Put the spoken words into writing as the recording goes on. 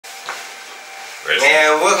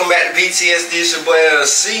Man, welcome back to PTSD. It's your boy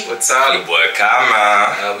LC. What's up? Your boy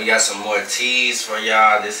Kama. We got some more teas for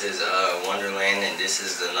y'all. This is Wonderland, and this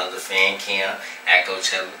is another fan cam at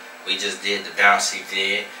Coachella. We just did the bouncy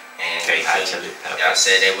vid, and y'all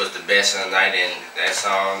said it was the best of the night, and that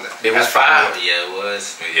song. It was fire. Yeah, it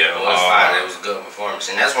was. Yeah, it was fire. It was a good performance,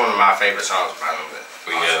 and that's one of my favorite songs by them.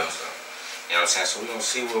 Yeah. So, you know what I'm saying? So we're gonna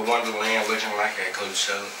see what Wonderland looking like at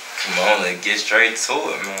Coachella. Come on, let's get straight to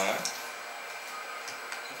it, man.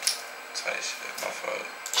 Tight shit, my fault.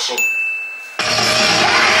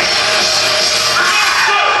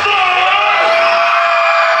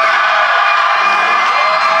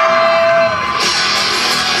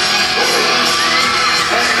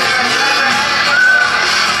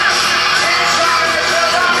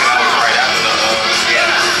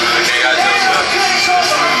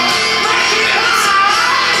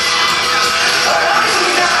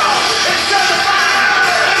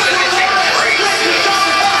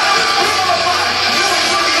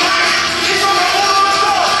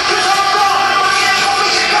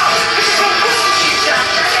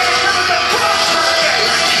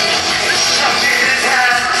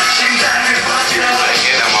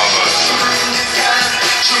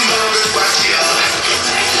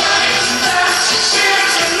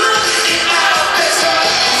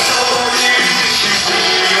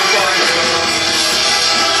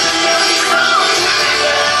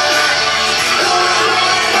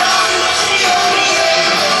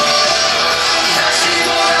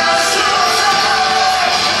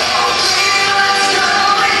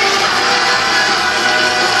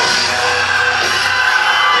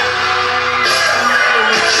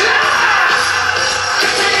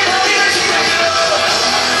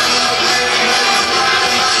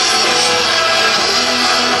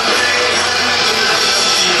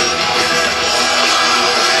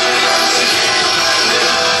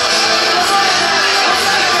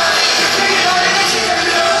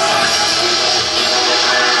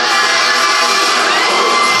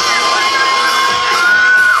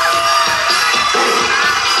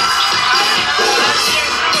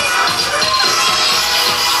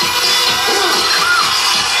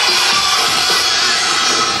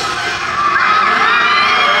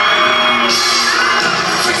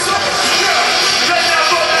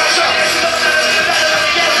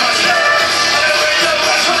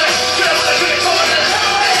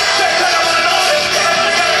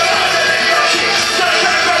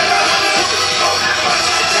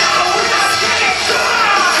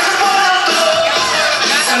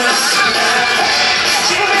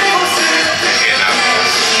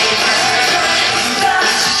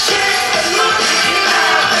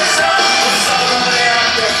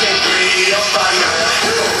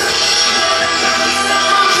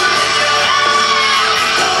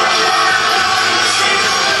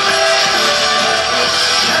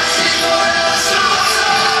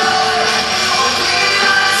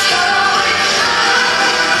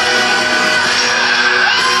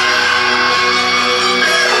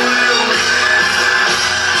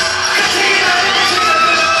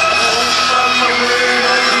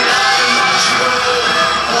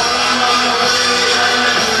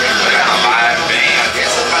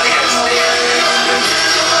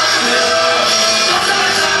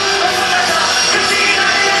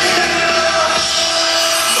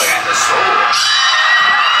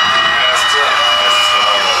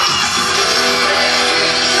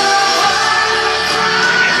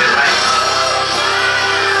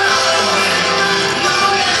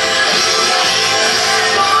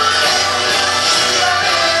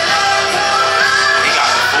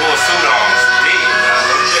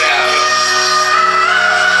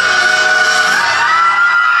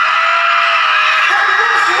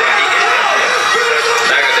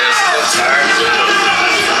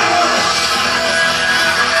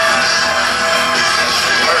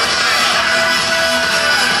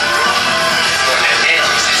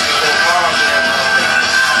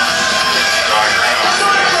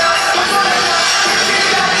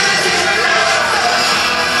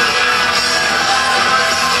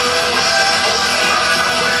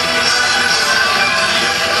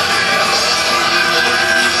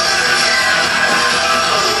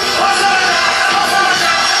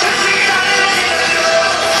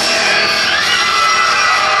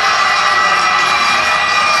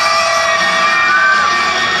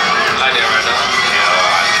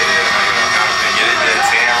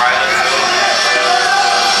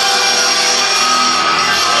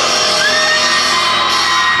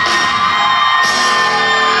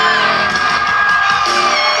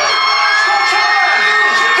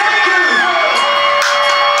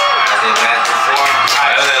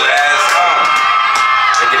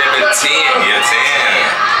 Yeah, 10.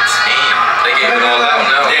 They gave it all out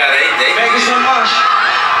now. Yeah, they Thank you so much.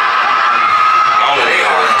 Oh, they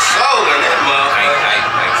are slow in that motherfucker.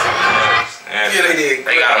 Thanks so much. Yeah, they did.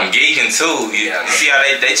 They got them geeking too. You see how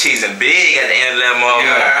they cheesing big at the end of that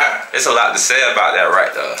motherfucker? Yeah. There's a lot to say about that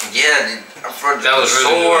right there. Yeah, for That was the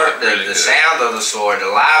really sword, good, really the good. sound of the sword, the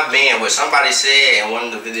live band, which somebody said in one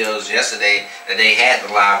of the videos yesterday that they had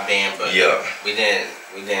the live band, but Yeah. we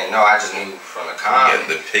didn't know. I just knew from the comment.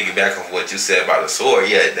 Yeah, the piggyback of what you said about the sword,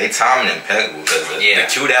 yeah, they timing impeccable because the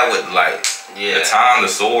cue that with like the time,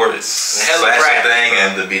 the sword, slashing thing,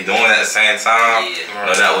 and to be doing it at the same time.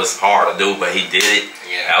 Yeah. That was hard to do, but he did it.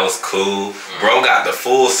 Yeah. That was cool. Bro got the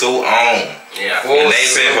full suit on. Yeah. And they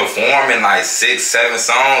been performing like 6, 7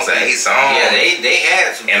 songs or 8 songs. Yeah, they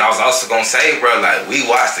had to. And I was also gonna say, bro, like we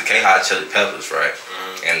watched the KHAI, right?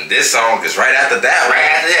 And this song is right after that. Right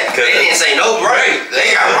after that. They didn't say no break.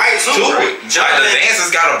 They got right to it. Like the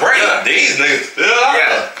dancers got a break. These niggas.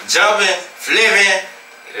 Yeah. Jumping, flipping,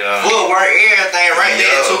 footwork, everything right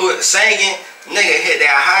there to it. Singing. Nigga hit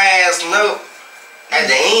that high ass note at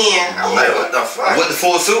the end. I'm like, what the fuck? With the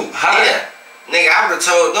full suit. Yeah. Nigga, I would have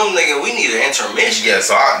told them, nigga, we need an intermission. Yeah,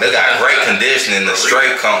 so they got great conditioning. The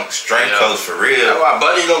strength coach for real. That's why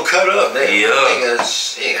buddy don't cut up. Yeah. Nigga,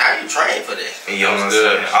 shit, how you train for this? You know what I'm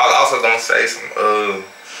saying? I was also gonna say some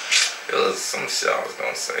it was some shit I was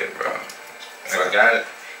gonna say, bro. Forgot it?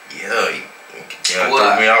 Yeah,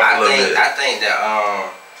 Well, threw me off a little bit. I think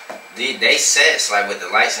that they sets like with the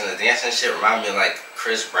lights and the dancing shit remind me of like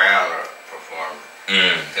Chris Brown or performing.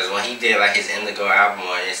 Because when he did like his Indigo album,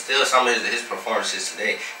 and still some of his performances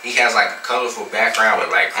today, he has like a colorful background with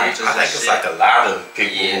like creatures. I think it's like a lot of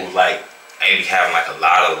people who like maybe having like a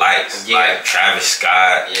lot of lights, like Travis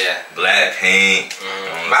Scott, Blackpink.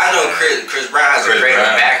 But I know Chris Brown has a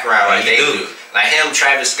creative background like they do. Like him,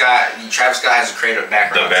 Travis Scott has a creative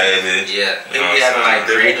background. The baby. Yeah. They be having like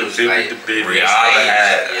creatives like Rihanna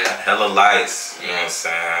had hella lights. You know what I'm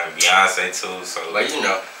saying? Beyonce too. So but you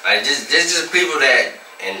know, like this just people that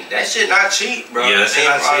and that shit not cheap, bro. Yeah, that shit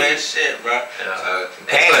not cheap. All that shit, bro.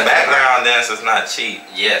 Paying the background dancers not cheap.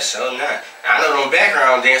 Yeah, so not. I know them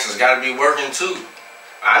background dancers gotta be working too.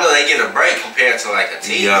 I know they get a break compared to like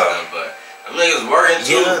Ateez, but them niggas working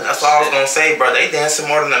too. Yeah, that's what I was gonna say, bro. They dancing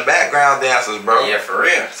more than the background dancers, bro. Yeah, for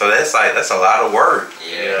real. So that's a lot of work.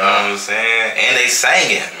 Yeah. You know what I'm saying? And they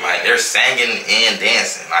singing. Like they're singing and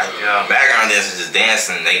dancing. Like background dancers just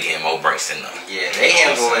dancing, they getting more breaks than them. Yeah, they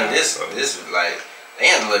handling this like they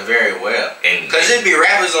handle it very well. Cause it be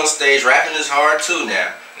rappers on stage. Rapping is hard too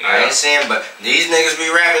now. I ain't saying, but these niggas be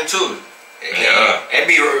rapping too. Yeah. It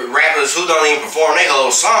be rappers who don't even perform their whole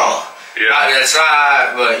song. Out that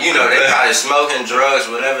side, but you know, they probably smoking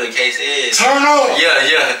drugs, whatever the case is. Turn on! Yeah.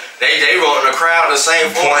 They rolling the crowd the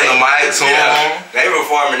same point. Pointing the mic to them. They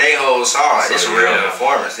performing their whole song. It's a real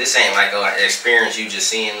performance. This ain't like an experience you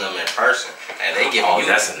just seeing them in person. And they give you.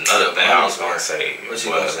 That's another thing I was gonna say. What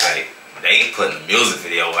you gonna say? They putting the music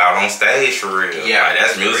video out on stage for real. Yeah, like,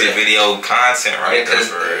 that's music video content right there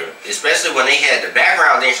for real. Especially when they had the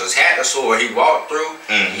background dancers had the sword he walked through.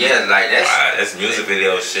 Yeah, like that's music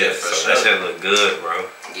video shit. So that shit look good, bro.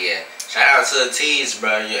 Yeah. Shout out to Ateez,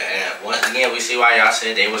 bro. Yeah, and once again, we see why y'all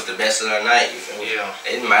said they was the best of the night. You feel me? Yeah.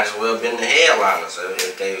 They might as well been the headliners. So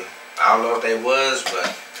if they, I don't know if they was, but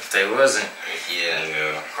if they wasn't,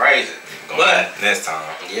 crazy. But next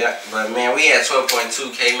time. Yeah, but man, we had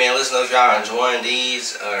 12.2K, man. Let us know if y'all enjoying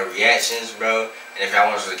these reactions, bro. And if y'all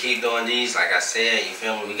want us to keep doing these, like I said, you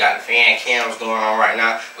feel me? We got the fan cams going on right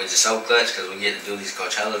now, which is so clutch because we get to do these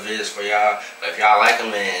Coachella videos for y'all. But if y'all like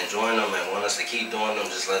them and enjoying them and want us to keep doing them,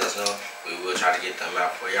 just let us know. We will try to get them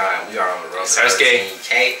out for y'all. And we are on the road to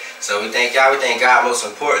 13K. So we thank y'all. We thank God most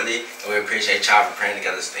importantly. And we appreciate y'all for praying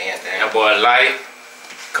together, stand down. That boy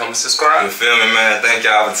come subscribe. You feel me, man? Thank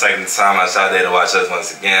y'all for taking the time out y'all day to watch us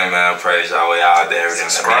once again, man. Praise y'all way out there.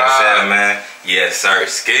 Subscribe, man. Yes, sir.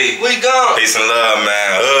 Ski. We gone. Peace and love,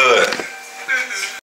 man.